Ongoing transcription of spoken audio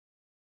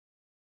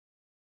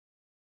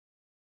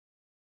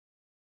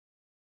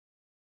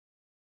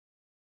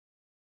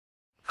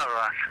All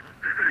right.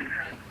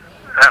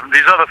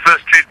 These are the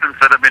first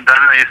treatments that have been done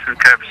in the Eastern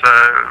Cape, so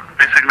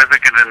very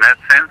significant in that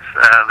sense.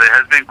 There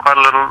has been quite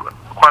a lot of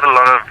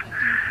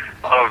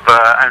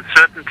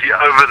uncertainty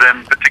over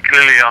them,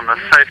 particularly on the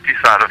safety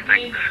side of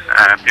things.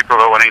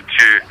 People are wanting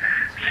to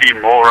see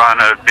more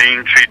rhino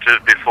being treated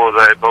before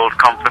they build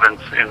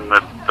confidence in the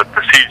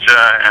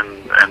procedure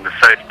and the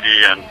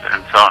safety and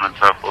so on and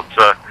so forth.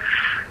 So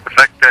the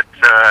fact that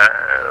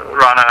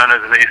rhino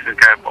owners in the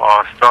Eastern Cape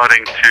are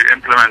starting to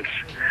implement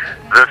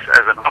this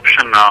as an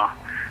option now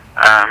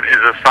is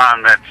a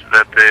sign that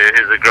there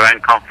is a growing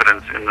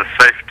confidence in the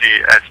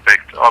safety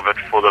aspect of it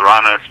for the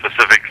rhino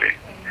specifically.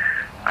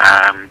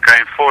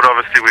 Going forward,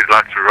 obviously, we'd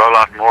like to roll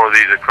out more of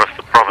these across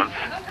the province,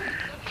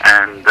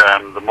 and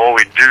the more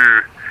we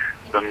do,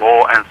 the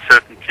more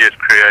uncertainty it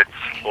creates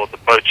for the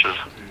poachers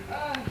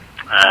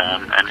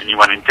and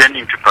anyone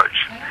intending to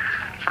poach.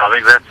 So I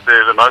think that's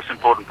the most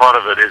important part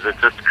of it, is it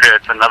just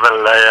creates another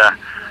layer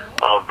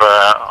of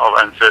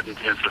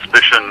uncertainty and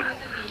suspicion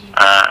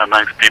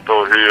amongst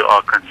people who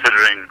are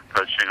considering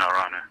poaching our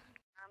rhino.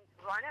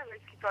 Rhino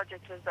Rescue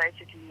Project was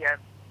basically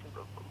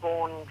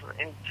born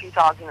in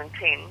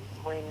 2010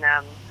 when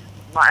my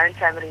own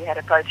family had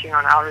a poaching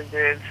on our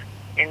reserve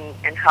in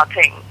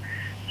Gauteng.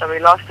 So we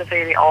lost a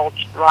fairly old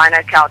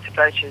rhino cow to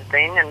poachers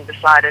then and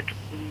decided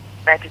we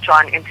had to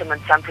try and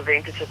implement some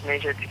preventative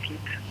measure to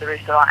keep the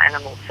rest of our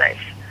animals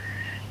safe.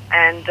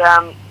 And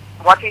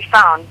what we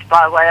found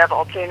by way of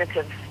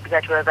alternatives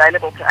that were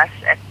available to us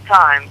at the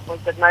time was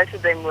that most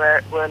of them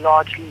were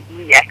largely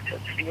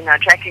reactive. You know,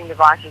 tracking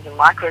devices and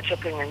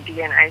microchipping and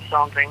DNA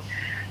sampling,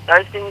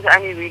 those things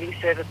only really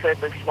serve a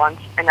purpose once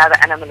another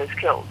animal is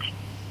killed.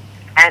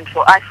 And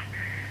for us,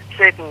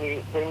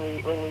 certainly,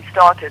 when we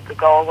started, the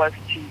goal was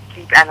to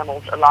keep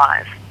animals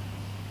alive.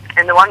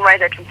 And the one way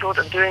that we thought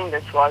of doing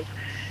this was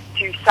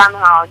to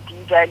somehow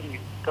devalue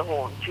the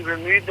horn, to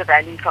remove the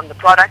value from the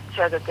product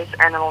so that this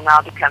animal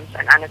now becomes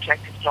an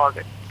unattractive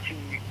target to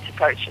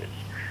poachers.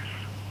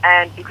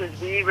 And because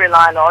we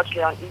rely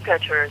largely on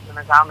ecotourism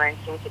as our main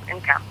source of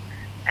income,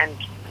 and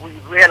we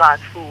realize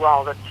full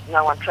well that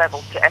no one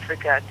travels to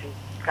Africa to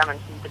come and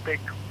see the big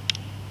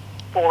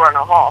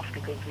 4.5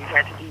 because we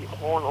had to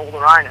dehorn all the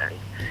rhinos.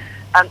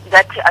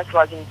 That to us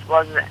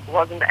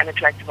wasn't an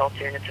attractive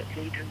alternative.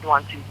 We didn't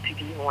want to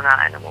dehorn our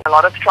animals. A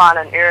lot of trial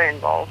and error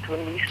involved.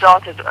 When we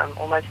started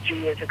almost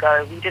 3 years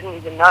ago, we didn't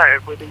even know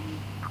whether you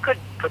could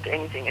put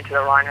anything into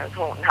a rhino's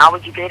horn. How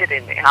would you get it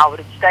in there? How would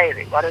it stay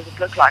there? What does it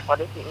look like?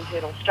 What is the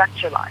internal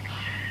structure like?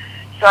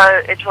 So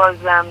it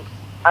was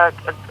a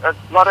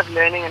lot of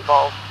learning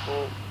involved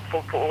for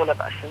all of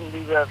us, and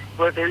we were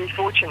very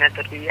fortunate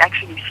that we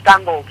actually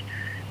stumbled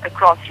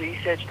across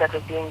research that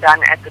was being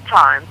done at the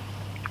time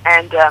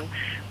and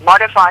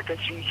modified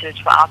this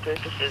research for our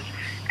purposes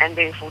and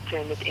therefore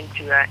turned it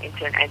into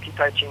an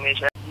anti-poaching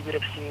measure you would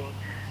have seen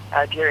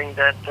during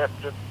the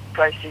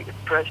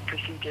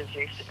procedures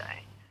yesterday.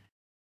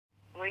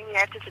 When you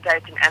have to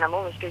sedate an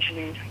animal,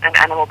 especially an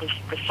animal the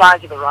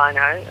size of a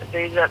rhino,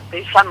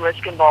 there's some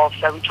risk involved,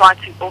 so we try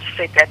to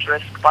offset that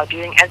risk by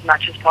doing as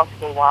much as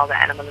possible while the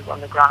animal is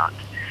on the ground.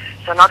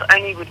 So not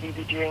only would we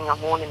be doing a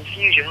horn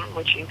infusion,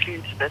 which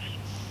includes this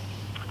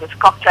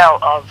cocktail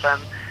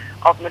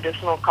of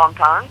medicinal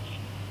compounds,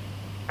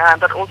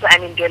 but also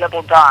an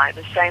indelible dye,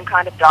 the same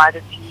kind of dye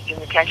that's used in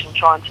the cash and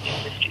transit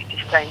industry to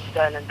stain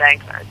stolen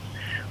banknotes,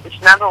 which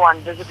number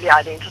one visibly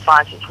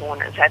identifies its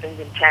horn as having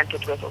been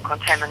tampered with or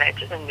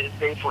contaminated and is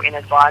therefore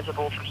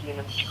inadvisable for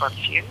humans to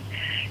consume.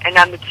 And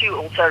number two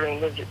also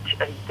renders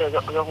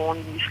the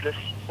horn useless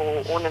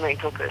for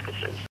ornamental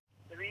purposes.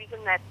 The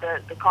reason that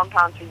the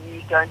compounds we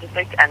use don't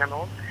affect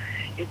animals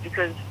is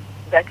because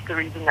that's the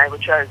reason they were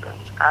chosen.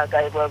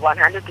 They were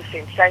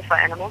 100% safe for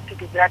animals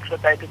because that's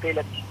what they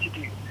developed to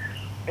do.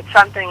 It's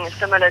something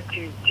similar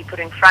to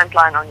putting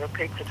frontline on your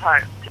pets at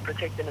home to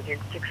protect them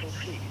against ticks and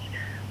fleas.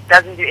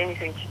 Doesn't do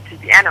anything to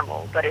the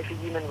animal, but if a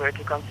human were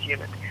to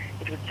consume it,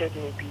 it would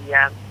certainly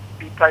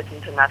be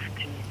potent enough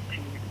to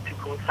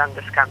cause some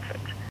discomfort.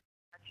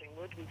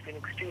 We've been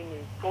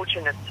extremely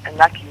fortunate and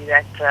lucky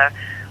that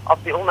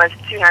of the almost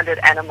 200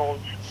 animals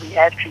we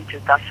have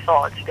treated thus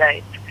far to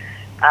date,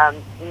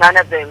 none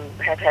of them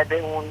have had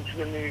their horns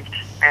removed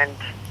and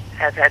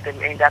have had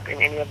them end up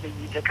in any of the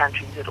user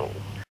countries at all.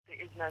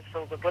 There is no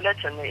silver bullet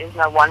and there is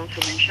no one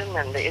solution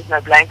and there is no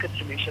blanket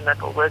solution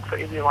that will work for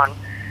everyone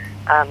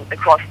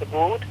across the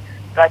board,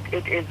 but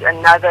it is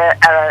another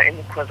arrow in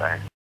the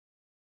quiver.